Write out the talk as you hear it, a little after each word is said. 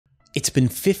It's been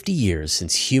 50 years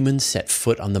since humans set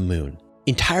foot on the moon.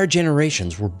 Entire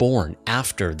generations were born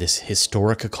after this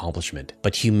historic accomplishment,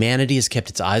 but humanity has kept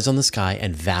its eyes on the sky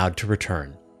and vowed to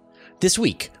return. This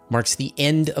week marks the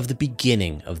end of the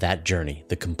beginning of that journey,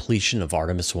 the completion of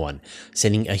Artemis I,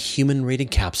 sending a human-rated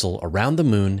capsule around the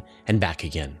moon and back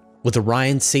again. With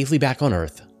Orion safely back on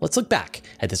Earth, let's look back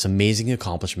at this amazing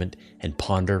accomplishment and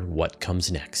ponder what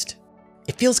comes next.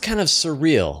 It feels kind of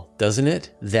surreal, doesn't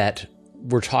it, that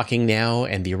we're talking now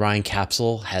and the Orion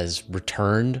capsule has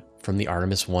returned from the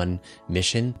Artemis I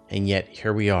mission, and yet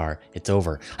here we are, it's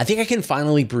over. I think I can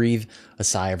finally breathe a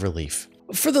sigh of relief.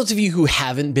 For those of you who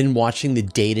haven't been watching the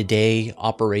day-to-day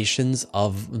operations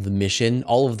of the mission,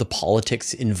 all of the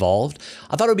politics involved,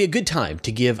 I thought it would be a good time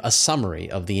to give a summary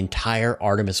of the entire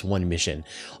Artemis I mission.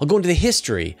 I'll go into the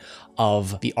history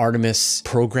of the Artemis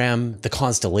program, the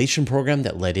Constellation program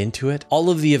that led into it, all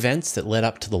of the events that led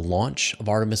up to the launch of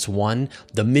Artemis I,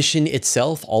 the mission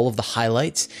itself, all of the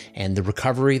highlights, and the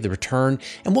recovery, the return,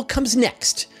 and what comes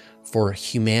next for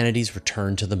humanity's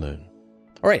return to the moon.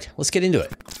 All right, let's get into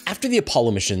it. After the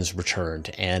Apollo missions returned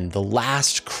and the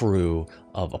last crew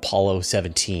of Apollo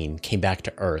 17 came back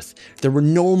to Earth, there were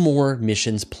no more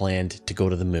missions planned to go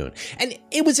to the moon. And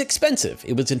it was expensive.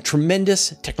 It was a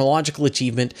tremendous technological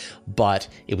achievement, but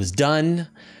it was done.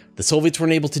 The Soviets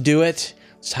weren't able to do it.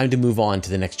 It's time to move on to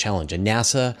the next challenge. And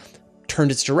NASA turned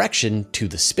its direction to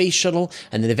the space shuttle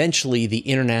and then eventually the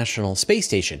International Space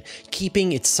Station,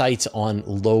 keeping its sights on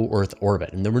low Earth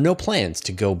orbit. And there were no plans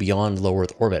to go beyond low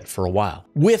Earth orbit for a while.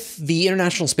 With the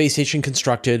International Space Station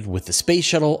constructed, with the space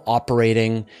shuttle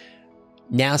operating,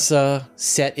 NASA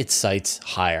set its sights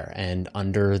higher. And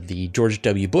under the George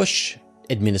W. Bush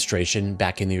administration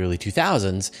back in the early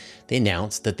 2000s, they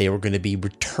announced that they were going to be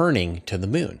returning to the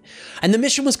moon. And the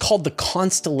mission was called the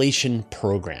Constellation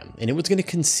Program, and it was going to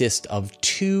consist of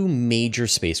two major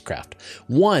spacecraft.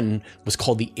 One was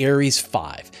called the Ares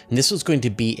 5, and this was going to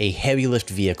be a heavy lift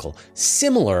vehicle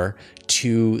similar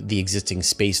to the existing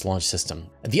Space Launch System.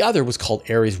 The other was called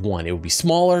Ares 1. It would be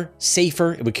smaller,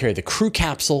 safer, it would carry the crew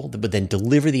capsule that would then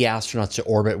deliver the astronauts to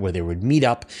orbit where they would meet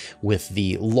up with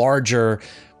the larger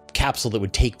capsule that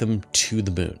would take them to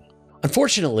the moon.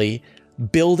 Unfortunately,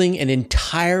 building an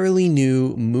entirely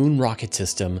new moon rocket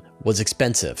system was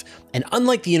expensive. And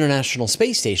unlike the International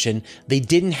Space Station, they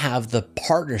didn't have the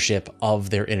partnership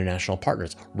of their international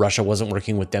partners. Russia wasn't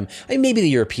working with them. I mean, maybe the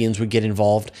Europeans would get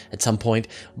involved at some point,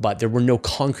 but there were no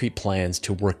concrete plans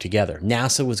to work together.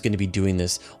 NASA was going to be doing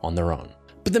this on their own.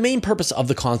 But the main purpose of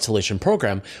the Constellation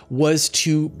program was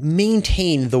to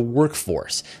maintain the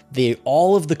workforce.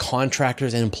 All of the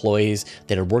contractors and employees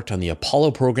that had worked on the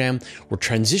Apollo program were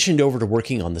transitioned over to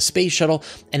working on the space shuttle.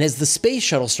 And as the space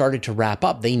shuttle started to wrap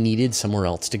up, they needed somewhere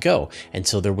else to go. And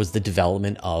so there was the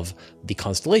development of the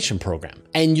Constellation program.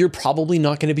 And you're probably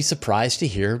not going to be surprised to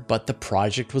hear, but the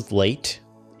project was late.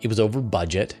 It was over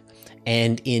budget.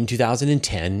 And in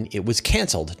 2010, it was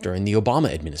canceled during the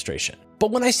Obama administration. But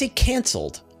when I say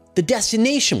canceled, the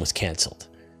destination was canceled.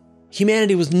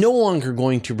 Humanity was no longer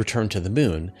going to return to the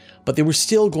moon, but they were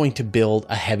still going to build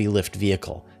a heavy lift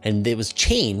vehicle, and it was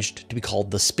changed to be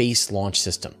called the Space Launch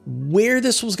System. Where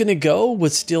this was going to go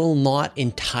was still not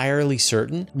entirely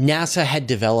certain. NASA had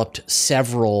developed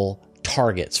several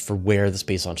targets for where the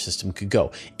Space Launch System could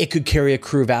go. It could carry a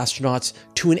crew of astronauts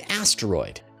to an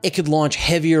asteroid. It could launch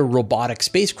heavier robotic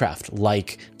spacecraft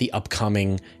like the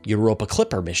upcoming Europa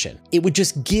Clipper mission. It would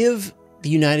just give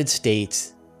the United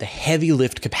States the heavy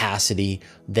lift capacity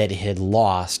that it had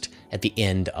lost at the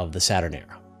end of the Saturn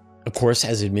era. Of course,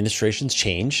 as administrations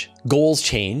change, goals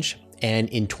change, and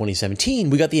in 2017,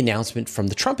 we got the announcement from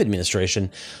the Trump administration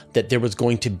that there was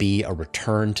going to be a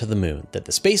return to the moon, that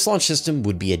the Space Launch System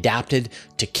would be adapted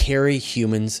to carry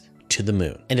humans to the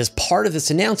moon. And as part of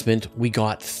this announcement, we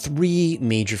got three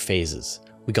major phases.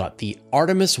 We got the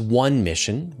Artemis I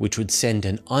mission, which would send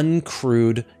an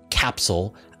uncrewed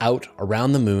capsule out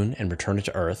around the moon and return it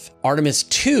to Earth. Artemis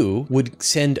II would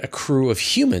send a crew of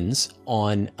humans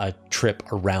on a trip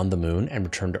around the moon and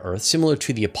return to Earth, similar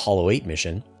to the Apollo 8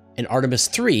 mission. And Artemis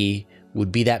III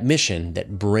would be that mission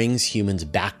that brings humans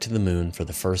back to the moon for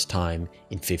the first time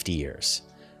in 50 years,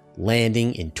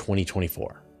 landing in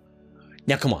 2024.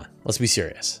 Now, come on, let's be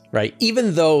serious, right?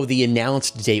 Even though the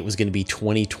announced date was going to be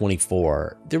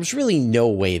 2024, there was really no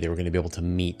way they were going to be able to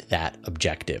meet that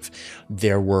objective.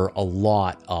 There were a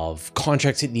lot of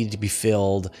contracts that needed to be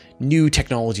filled, new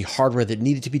technology hardware that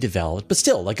needed to be developed, but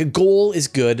still, like, a goal is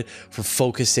good for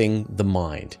focusing the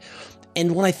mind.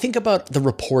 And when I think about the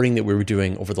reporting that we were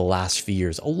doing over the last few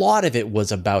years, a lot of it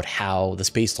was about how the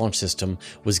Space Launch System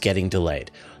was getting delayed.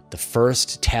 The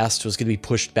first test was going to be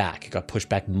pushed back. It got pushed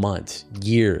back months,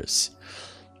 years.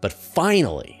 But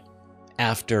finally,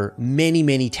 after many,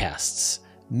 many tests,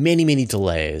 many, many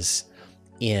delays,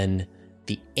 in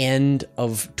the end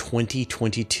of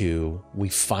 2022, we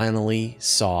finally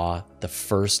saw the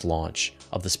first launch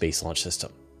of the Space Launch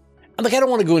System. And I don't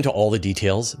want to go into all the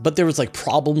details, but there was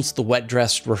problems with the wet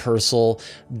dress rehearsal.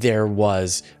 There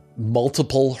was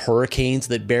multiple hurricanes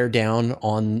that bear down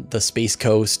on the Space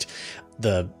Coast.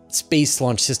 The Space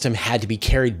Launch System had to be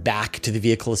carried back to the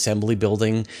Vehicle Assembly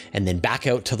Building and then back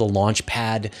out to the launch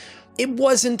pad. It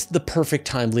wasn't the perfect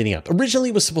time leading up. Originally,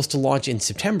 it was supposed to launch in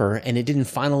September, and it didn't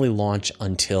finally launch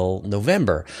until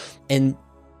November. And,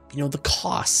 the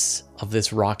costs of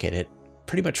this rocket at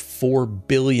pretty much $4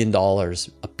 billion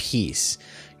a piece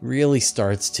really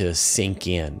starts to sink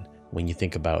in when you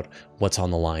think about what's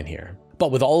on the line here.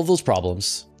 But with all of those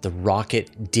problems, the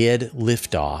rocket did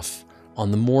lift off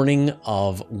on the morning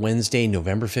of Wednesday,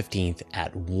 November 15th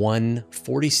at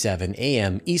 1:47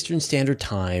 a.m. Eastern Standard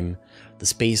Time. The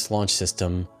Space Launch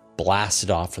System blasted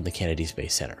off from the Kennedy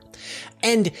Space Center.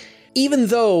 And even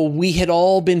though we had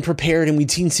all been prepared and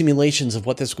we'd seen simulations of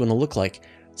what this was going to look like,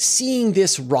 seeing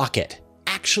this rocket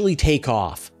actually take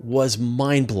off was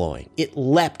mind-blowing. It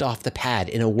leapt off the pad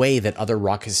in a way that other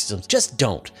rocket systems just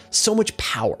don't. So much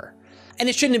power. And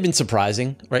it shouldn't have been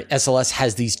surprising, right? SLS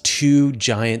has these two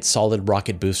giant solid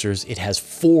rocket boosters. It has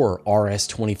 4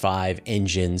 RS-25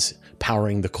 engines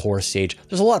powering the core stage.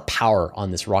 There's a lot of power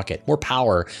on this rocket, more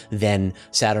power than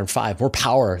Saturn V, more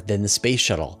power than the space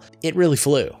shuttle. It really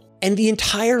flew. And the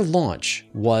entire launch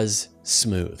was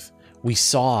smooth. We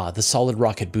saw the solid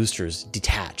rocket boosters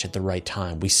detach at the right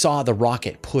time. We saw the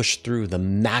rocket push through the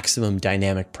maximum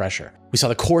dynamic pressure. We saw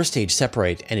the core stage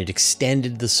separate, and it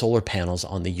extended the solar panels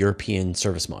on the European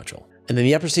service module. And then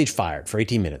the upper stage fired for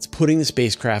 18 minutes, putting the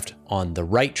spacecraft on the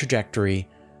right trajectory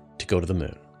to go to the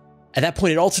moon. At that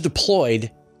point, it also deployed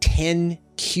 10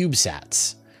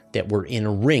 CubeSats that were in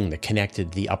a ring that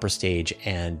connected the upper stage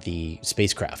and the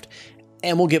spacecraft.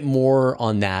 And we'll get more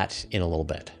on that in a little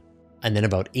bit. And then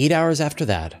about 8 hours after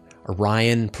that,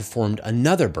 Orion performed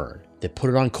another burn that put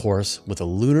it on course with a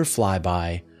lunar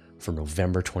flyby for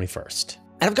November 21st.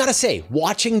 And I've got to say,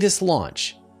 watching this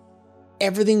launch,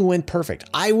 everything went perfect.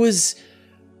 I was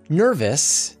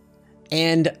nervous,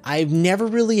 and I've never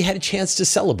really had a chance to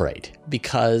celebrate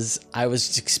because I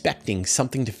was expecting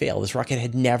something to fail. This rocket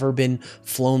had never been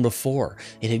flown before.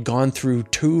 It had gone through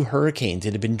 2 hurricanes.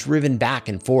 It had been driven back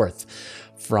and forth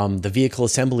from the Vehicle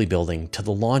Assembly Building to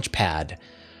the launch pad.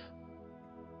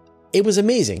 It was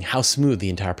amazing how smooth the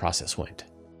entire process went.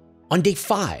 On day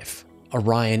 5,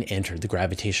 Orion entered the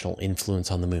gravitational influence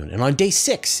on the moon. And on day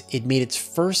 6, it made its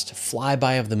first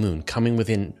flyby of the moon, coming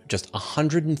within just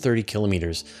 130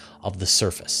 kilometers of the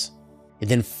surface. It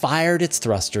then fired its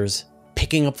thrusters,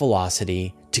 picking up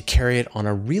velocity to carry it on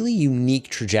a really unique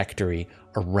trajectory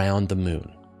around the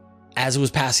moon. As it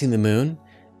was passing the moon,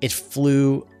 it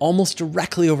flew almost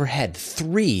directly overhead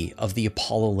 3 of the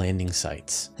Apollo landing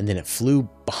sites. And then it flew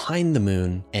behind the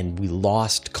moon, and we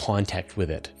lost contact with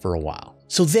it for a while.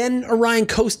 So then Orion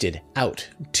coasted out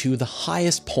to the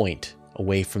highest point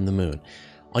away from the moon.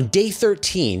 On day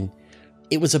 13,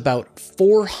 it was about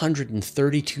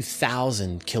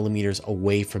 432,000 kilometers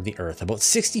away from the Earth, about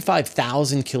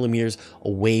 65,000 kilometers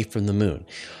away from the moon.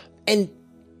 And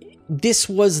this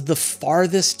was the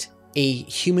farthest a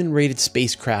human-rated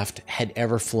spacecraft had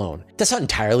ever flown. That's not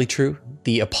entirely true.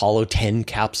 The Apollo 10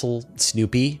 capsule,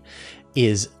 Snoopy,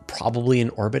 is probably in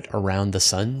orbit around the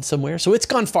sun somewhere, so it's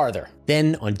gone farther.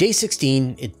 Then on day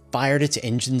 16, it fired its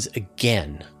engines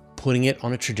again, putting it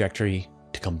on a trajectory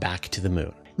to come back to the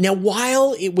moon. Now,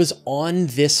 while it was on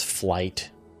this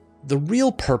flight, the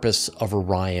real purpose of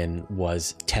Orion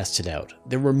was tested out.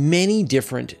 There were many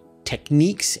different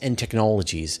techniques and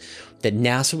technologies that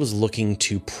NASA was looking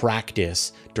to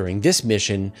practice during this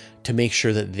mission to make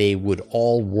sure that they would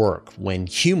all work when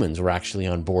humans were actually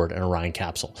on board an Orion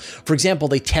capsule. For example,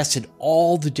 they tested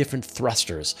all the different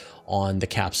thrusters on the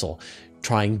capsule,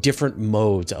 trying different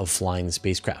modes of flying the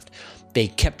spacecraft. They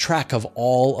kept track of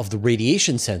all of the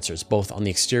radiation sensors, both on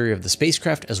the exterior of the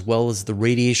spacecraft as well as the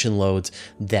radiation loads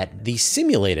that the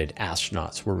simulated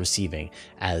astronauts were receiving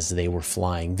as they were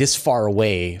flying this far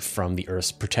away from the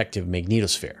Earth's protective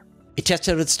magnetosphere. It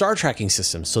tested out its star tracking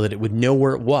system so that it would know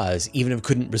where it was, even if it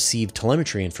couldn't receive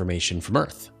telemetry information from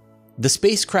Earth. The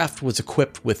spacecraft was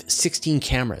equipped with 16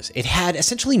 cameras. It had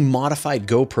essentially modified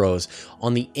GoPros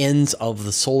on the ends of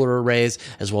the solar arrays,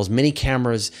 as well as many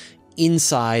cameras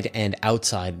inside and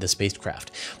outside the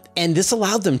spacecraft. And this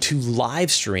allowed them to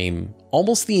live stream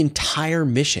almost the entire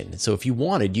mission. So if you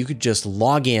wanted, you could just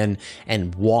log in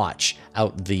and watch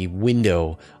out the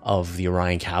window of the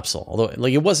Orion capsule. Although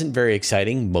like it wasn't very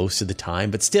exciting most of the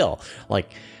time, but still,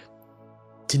 like,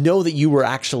 to know that you were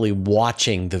actually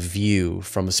watching the view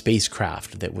from a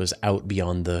spacecraft that was out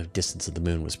beyond the distance of the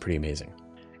moon was pretty amazing.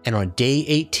 And on day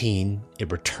 18,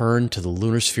 it returned to the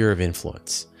lunar sphere of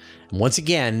influence. And once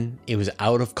again, it was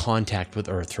out of contact with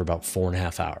Earth for about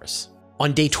 4.5 hours.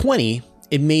 On day 20,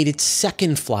 it made its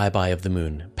second flyby of the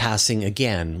moon, passing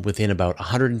again within about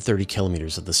 130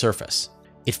 kilometers of the surface.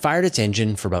 It fired its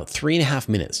engine for about 3.5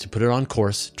 minutes to put it on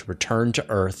course to return to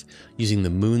Earth using the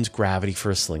moon's gravity for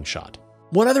a slingshot.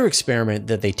 One other experiment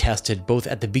that they tested both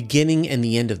at the beginning and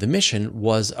the end of the mission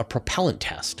was a propellant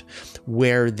test,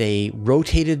 where they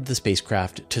rotated the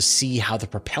spacecraft to see how the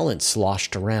propellant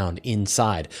sloshed around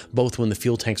inside, both when the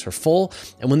fuel tanks were full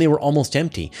and when they were almost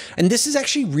empty. And this is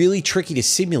actually really tricky to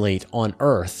simulate on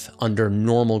Earth under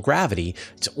normal gravity.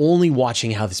 It's only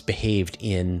watching how this behaved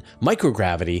in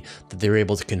microgravity that they were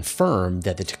able to confirm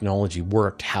that the technology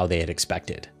worked how they had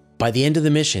expected. By the end of the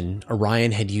mission,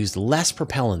 Orion had used less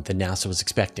propellant than NASA was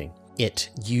expecting. It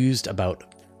used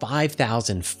about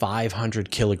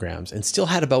 5,500 kilograms and still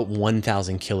had about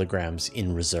 1,000 kilograms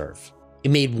in reserve.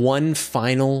 It made one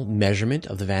final measurement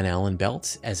of the Van Allen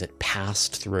belt as it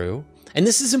passed through. And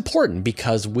this is important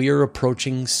because we are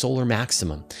approaching solar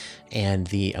maximum, and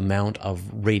the amount of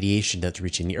radiation that's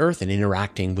reaching the Earth and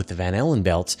interacting with the Van Allen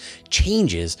belts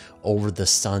changes over the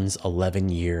sun's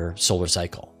 11-year solar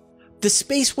cycle. The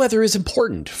space weather is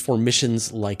important for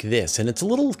missions like this, and it's a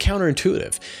little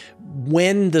counterintuitive.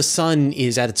 When the sun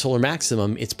is at its solar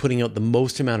maximum, it's putting out the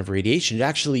most amount of radiation. It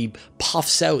actually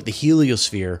puffs out the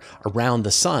heliosphere around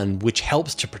the sun, which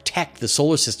helps to protect the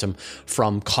solar system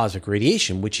from cosmic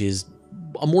radiation, which is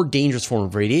a more dangerous form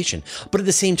of radiation. But at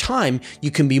the same time,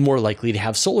 you can be more likely to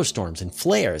have solar storms and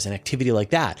flares and activity like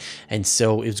that. And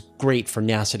so it was great for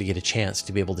NASA to get a chance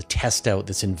to be able to test out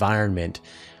this environment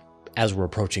as we're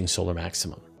approaching solar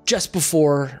maximum. Just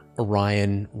before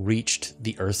Orion reached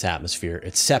the Earth's atmosphere,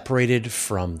 it separated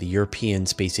from the European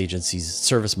Space Agency's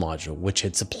service module, which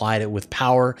had supplied it with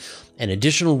power and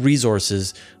additional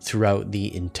resources throughout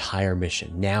the entire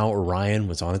mission. Now Orion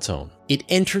was on its own. It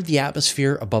entered the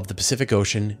atmosphere above the Pacific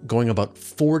Ocean, going about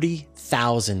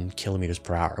 40,000 kilometers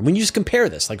per hour. And when you just compare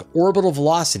this, like orbital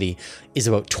velocity is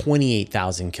about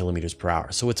 28,000 kilometers per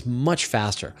hour. So it's much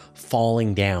faster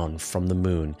falling down from the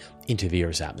moon into the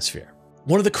Earth's atmosphere.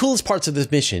 One of the coolest parts of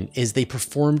this mission is they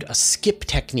performed a skip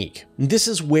technique. This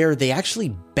is where they actually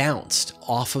bounced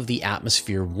off of the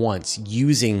atmosphere once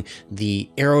using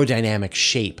the aerodynamic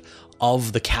shape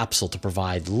of the capsule to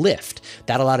provide lift.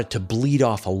 That allowed it to bleed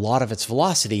off a lot of its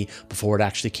velocity before it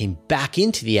actually came back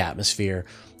into the atmosphere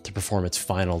to perform its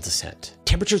final descent.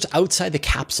 Temperatures outside the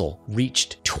capsule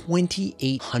reached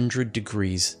 2,800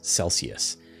 degrees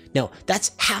Celsius. Now,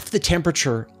 that's half the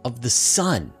temperature of the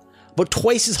sun, but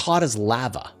twice as hot as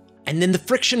lava. And then the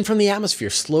friction from the atmosphere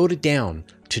slowed it down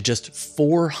to just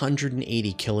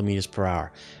 480 kilometers per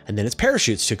hour. And then its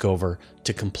parachutes took over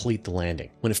to complete the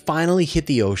landing. When it finally hit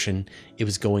the ocean, it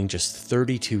was going just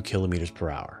 32 kilometers per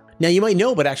hour. Now you might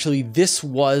know, but actually this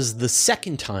was the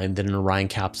second time that an Orion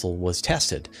capsule was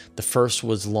tested. The first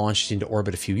was launched into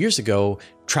orbit a few years ago,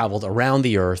 traveled around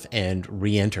the Earth and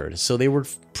re-entered. So they were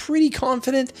pretty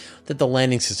confident that the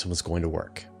landing system was going to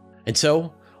work. And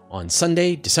so on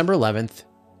Sunday, December 11th,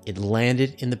 it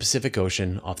landed in the Pacific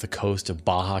Ocean off the coast of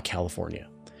Baja, California.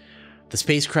 The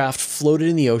spacecraft floated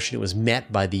in the ocean. It was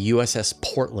met by the USS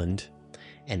Portland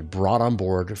and brought on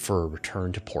board for a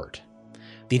return to port.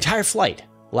 The entire flight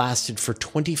lasted for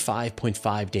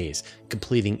 25.5 days,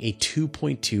 completing a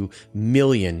 2.2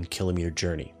 million kilometer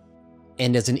journey.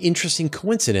 And as an interesting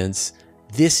coincidence,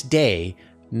 this day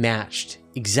matched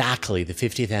exactly the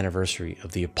 50th anniversary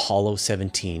of the Apollo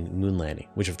 17 moon landing,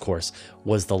 which of course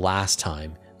was the last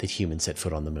time that humans set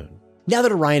foot on the moon. Now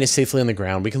that Orion is safely on the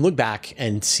ground, we can look back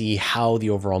and see how the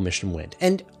overall mission went.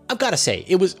 And I've got to say,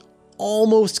 it was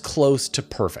almost close to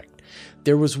perfect.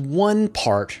 There was one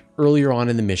part earlier on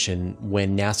in the mission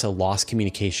when NASA lost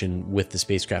communication with the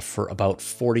spacecraft for about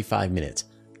 45 minutes.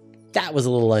 That was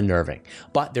a little unnerving,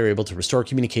 but they were able to restore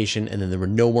communication, and then there were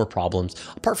no more problems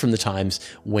apart from the times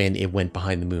when it went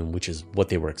behind the moon, which is what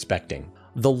they were expecting.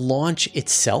 The launch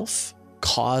itself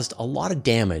caused a lot of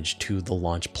damage to the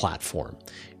launch platform.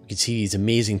 You can see these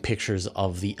amazing pictures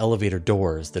of the elevator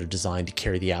doors that are designed to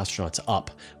carry the astronauts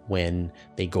up when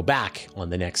they go back on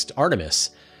the next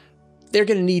Artemis. They're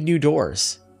going to need new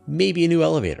doors, maybe a new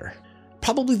elevator.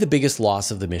 Probably the biggest loss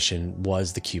of the mission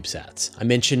was the CubeSats. I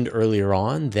mentioned earlier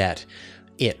on that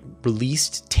It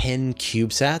released 10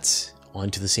 CubeSats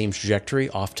onto the same trajectory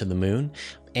off to the moon.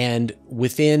 And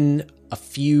within a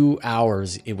few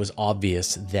hours, it was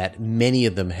obvious that many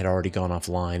of them had already gone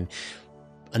offline.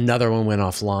 Another one went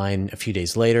offline a few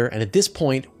days later. And at this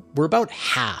point, we're about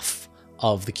half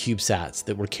of the CubeSats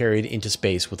that were carried into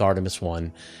space with Artemis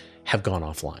I have gone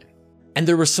offline. And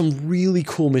there were some really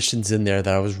cool missions in there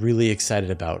that I was really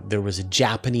excited about. There was a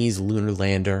Japanese lunar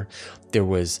lander. There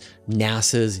was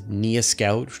NASA's NEA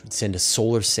Scout, which would send a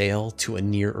solar sail to a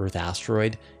near-Earth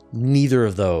asteroid. Neither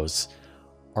of those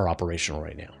are operational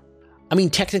right now. I mean,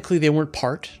 technically they weren't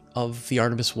part of the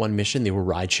Artemis I mission. They were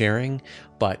ride sharing,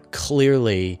 but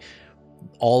clearly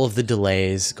all of the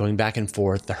delays going back and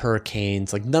forth, the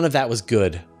hurricanes, like none of that was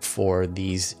good for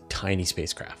these tiny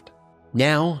spacecraft.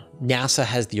 Now, NASA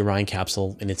has the Orion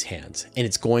capsule in its hands, and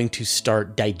it's going to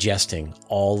start digesting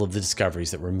all of the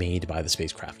discoveries that were made by the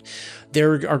spacecraft.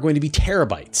 There are going to be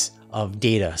terabytes of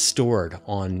data stored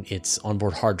on its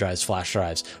onboard hard drives, flash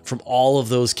drives from all of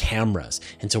those cameras.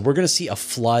 And so we're going to see a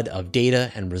flood of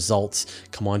data and results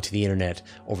come onto the internet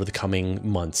over the coming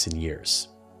months and years.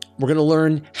 We're going to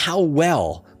learn how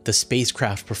well the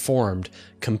spacecraft performed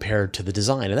compared to the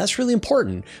design. And that's really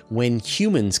important when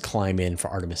humans climb in for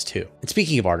Artemis II. And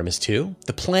speaking of Artemis II,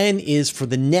 the plan is for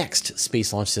the next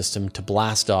space launch system to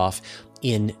blast off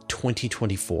in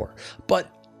 2024.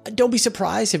 But don't be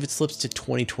surprised if it slips to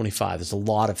 2025. There's a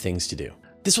lot of things to do.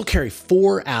 This will carry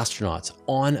 4 astronauts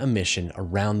on a mission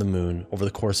around the moon over the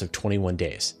course of 21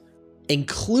 days,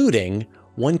 including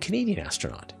 1 Canadian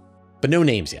astronaut, but no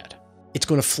names yet. It's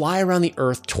going to fly around the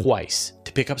Earth twice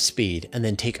to pick up speed and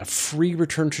then take a free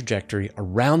return trajectory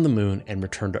around the moon and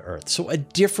return to Earth. So a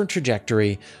different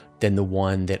trajectory than the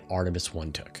one that Artemis I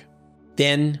took.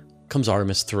 Then comes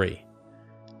Artemis III.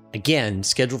 Again,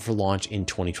 scheduled for launch in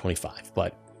 2025,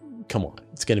 but come on,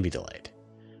 it's going to be delayed.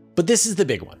 But this is the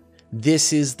big one.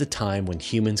 This is the time when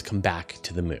humans come back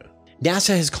to the moon.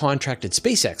 NASA has contracted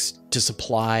SpaceX to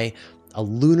supply a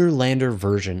lunar lander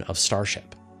version of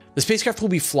Starship. The spacecraft will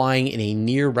be flying in a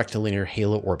near rectilinear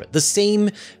halo orbit, the same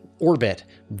orbit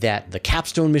that the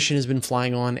Capstone mission has been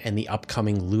flying on and the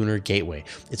upcoming Lunar Gateway.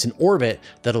 It's an orbit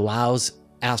that allows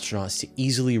astronauts to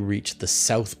easily reach the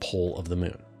south pole of the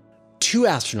moon. 2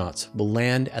 astronauts will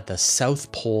land at the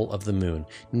south pole of the moon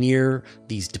near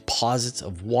these deposits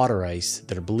of water ice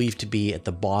that are believed to be at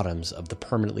the bottoms of the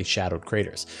permanently shadowed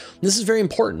craters. And this is very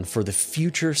important for the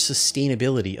future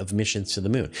sustainability of missions to the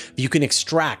moon. If you can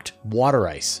extract water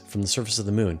ice from the surface of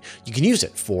the moon, you can use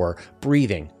it for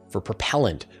breathing, for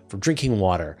propellant, for drinking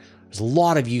water. There's a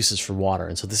lot of uses for water,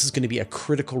 and so this is going to be a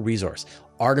critical resource.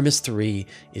 Artemis III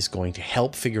is going to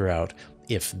help figure out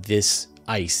if this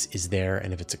ice is there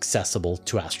and if it's accessible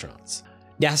to astronauts.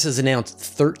 NASA has announced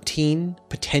 13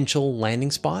 potential landing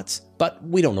spots, but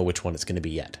we don't know which one it's going to be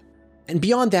yet. And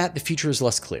beyond that, the future is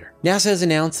less clear. NASA has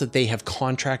announced that they have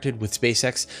contracted with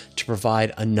SpaceX to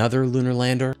provide another lunar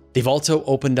lander. They've also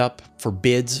opened up for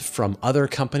bids from other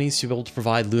companies to be able to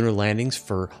provide lunar landings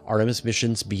for Artemis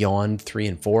missions beyond 3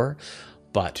 and 4,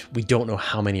 but we don't know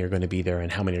how many are going to be there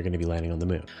and how many are going to be landing on the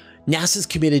moon. NASA's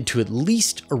committed to at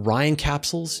least Orion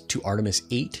capsules to Artemis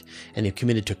 8, and they've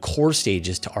committed to core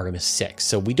stages to Artemis 6.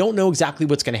 So we don't know exactly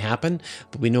what's going to happen,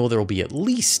 but we know there will be at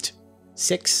least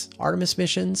 6 Artemis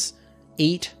missions,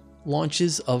 8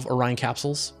 launches of Orion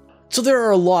capsules. So there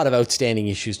are a lot of outstanding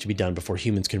issues to be done before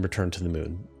humans can return to the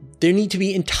moon. There need to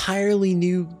be entirely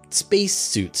new space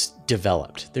suits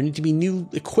developed. There need to be new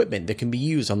equipment that can be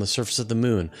used on the surface of the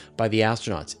moon by the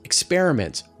astronauts,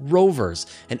 experiments, rovers,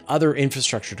 and other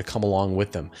infrastructure to come along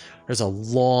with them. There's a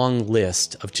long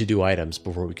list of to-do items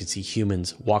before we can see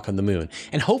humans walk on the moon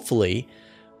and hopefully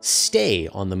stay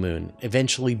on the moon,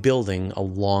 eventually building a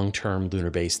long-term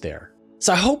lunar base there.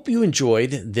 So I hope you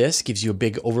enjoyed this. Gives you a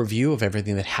big overview of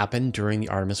everything that happened during the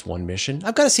Artemis I mission.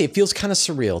 I've got to say, it feels kind of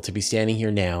surreal to be standing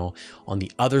here now on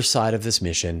the other side of this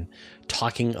mission,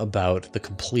 talking about the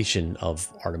completion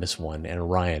of Artemis I and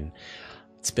Orion.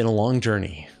 It's been a long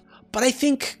journey, but I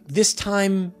think this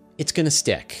time it's going to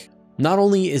stick. Not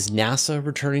only is NASA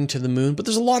returning to the moon, but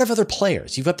there's a lot of other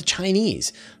players. You've got the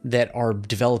Chinese that are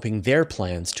developing their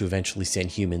plans to eventually send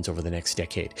humans over the next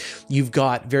decade. You've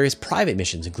got various private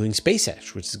missions, including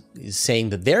SpaceX, which is saying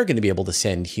that they're going to be able to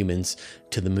send humans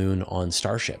to the moon on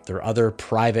Starship. There are other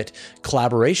private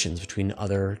collaborations between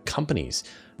other companies.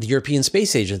 The European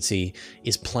Space Agency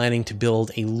is planning to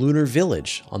build a lunar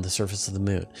village on the surface of the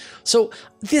moon. So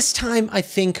this time, I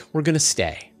think we're going to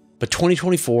stay. But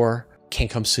 2024 can't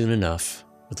come soon enough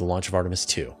with the launch of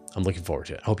Artemis II. I'm looking forward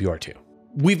to it. I hope you are too.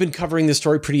 We've been covering this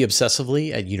story pretty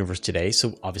obsessively at Universe Today,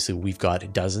 so obviously we've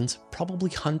got dozens, probably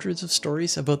hundreds of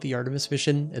stories about the Artemis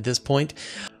mission at this point.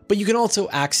 But you can also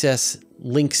access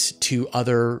links to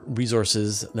other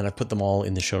resources, and I've put them all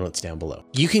in the show notes down below.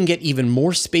 You can get even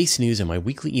more space news in my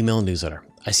weekly email newsletter.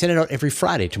 I send it out every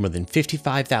Friday to more than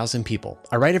 55,000 people.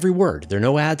 I write every word, there are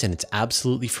no ads, and it's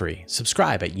absolutely free.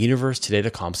 Subscribe at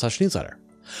universetoday.com/newsletter.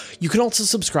 You can also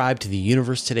subscribe to the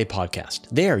Universe Today podcast.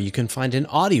 There you can find an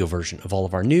audio version of all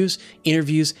of our news,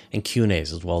 interviews, and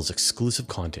Q&As, as well as exclusive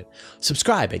content.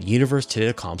 Subscribe at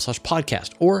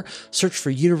universetoday.com/podcast or search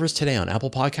for Universe Today on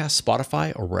Apple Podcasts,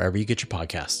 Spotify, or wherever you get your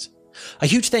podcasts. A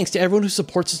huge thanks to everyone who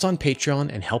supports us on Patreon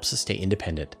and helps us stay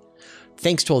independent.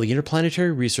 Thanks to all the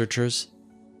interplanetary researchers,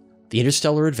 the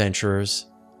interstellar adventurers,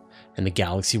 and the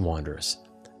galaxy wanderers.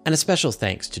 And a special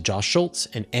thanks to Josh Schultz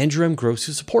and Andrew M. Gross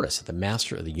who support us at the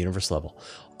Master of the Universe level.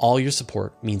 All your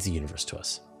support means the universe to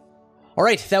us. All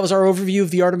right, that was our overview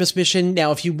of the Artemis mission.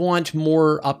 Now, if you want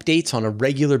more updates on a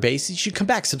regular basis, you should come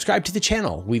back, subscribe to the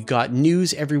channel. We've got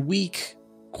news every week,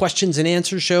 questions and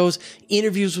answer shows,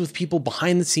 interviews with people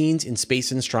behind the scenes in space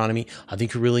and astronomy. I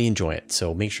think you'll really enjoy it.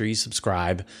 So make sure you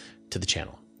subscribe to the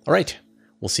channel. All right,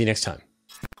 we'll see you next time.